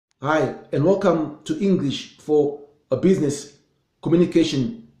Hi, and welcome to English for a Business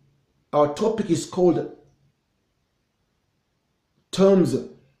Communication. Our topic is called terms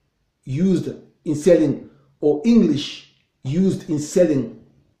used in selling, or English used in selling.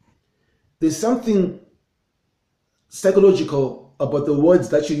 There's something psychological about the words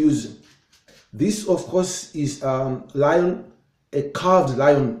that you use. This, of course, is lion, a carved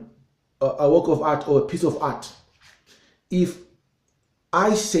lion, a work of art or a piece of art. If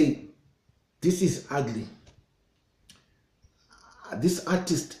I say, this is ugly, this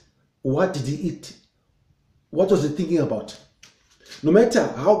artist, what did he eat? What was he thinking about? No matter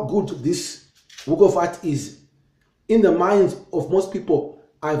how good this work of art is, in the minds of most people,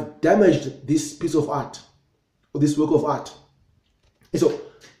 I've damaged this piece of art, or this work of art. And so,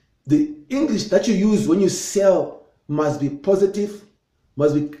 the English that you use when you sell must be positive,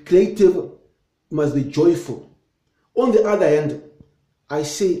 must be creative, must be joyful. On the other hand, I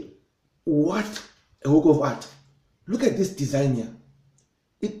say, what a work of art. Look at this design here.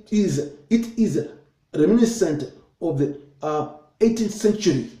 It is reminiscent of the 18th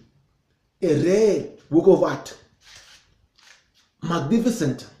century. A rare work of art.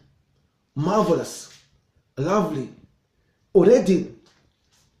 Magnificent, marvelous, lovely. Already,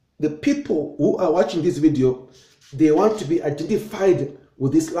 the people who are watching this video, they want to be identified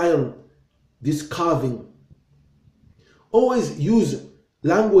with this lion, this carving. Always use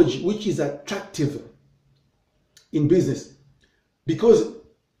language which is attractive in business, because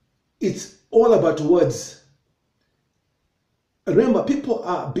it's all about words. Remember, people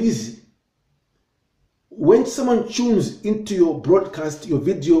are busy. When someone tunes into your broadcast, your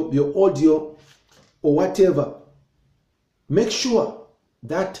video, your audio, or whatever, make sure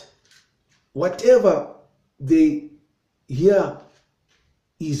that whatever they hear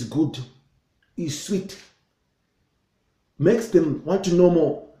is good, is sweet, makes them want to know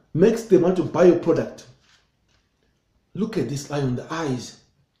more, makes them want to buy your product. Look at this lion, the eyes.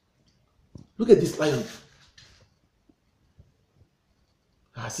 Look at this lion.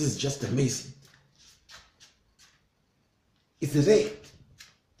 This is just amazing. It's rare.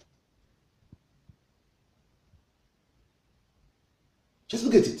 Just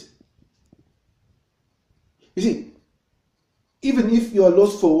look at it. You see, even if you are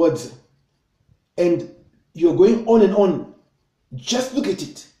lost for words and you're going on and on, just look at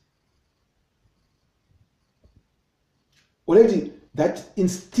it. Already that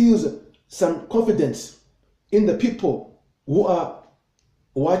instills some confidence in the people who are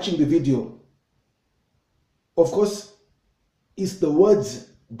watching the video. Of course, it's the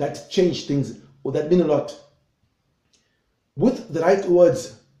words that change things, or that mean a lot. With the right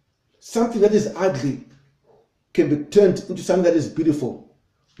words, something that is ugly can be turned into something that is beautiful.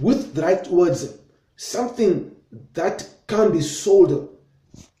 With the right words, something that can be sold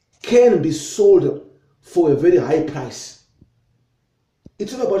for a very high price.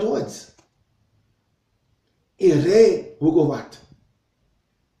 It's all about words. A rare work of art.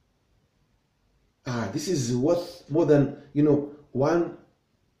 This is worth more than,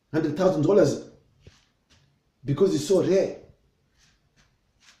 $100,000, because it's so rare.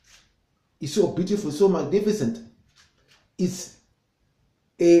 It's so beautiful, so magnificent. It's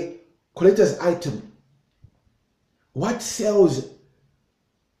a collector's item. What sells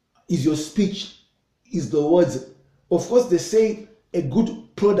is your speech, is the words. Of course, they say a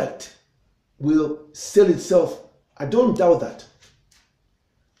good product will sell itself. I don't doubt that.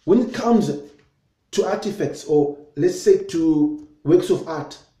 When it comes to artifacts, or let's say to works of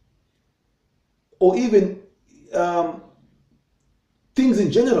art, or even things in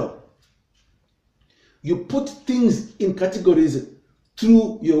general, you put things in categories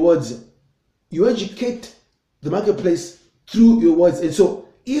through your words. You educate the marketplace through your words. And so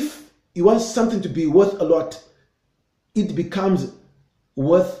if you want something to be worth a lot, it becomes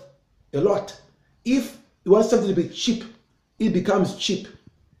worth a lot. If you want something to be cheap, it becomes cheap.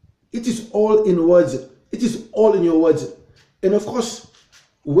 It is all in words. It is all in your words. And of course,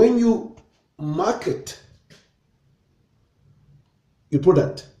 when you market your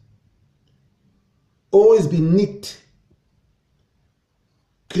product, always be neat,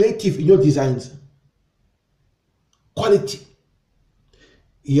 creative in your designs, quality.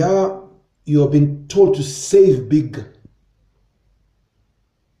 Yeah, you have been told to save big.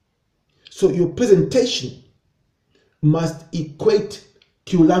 So your presentation must equate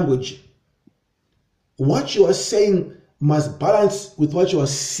to your language. What you are saying must balance with what you are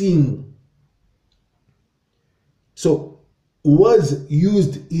seeing. So words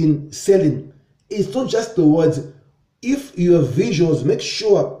used in selling, it's not just the words. If you have visuals, make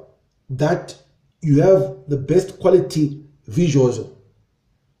sure that you have the best quality visuals.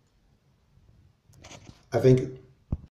 I thank you.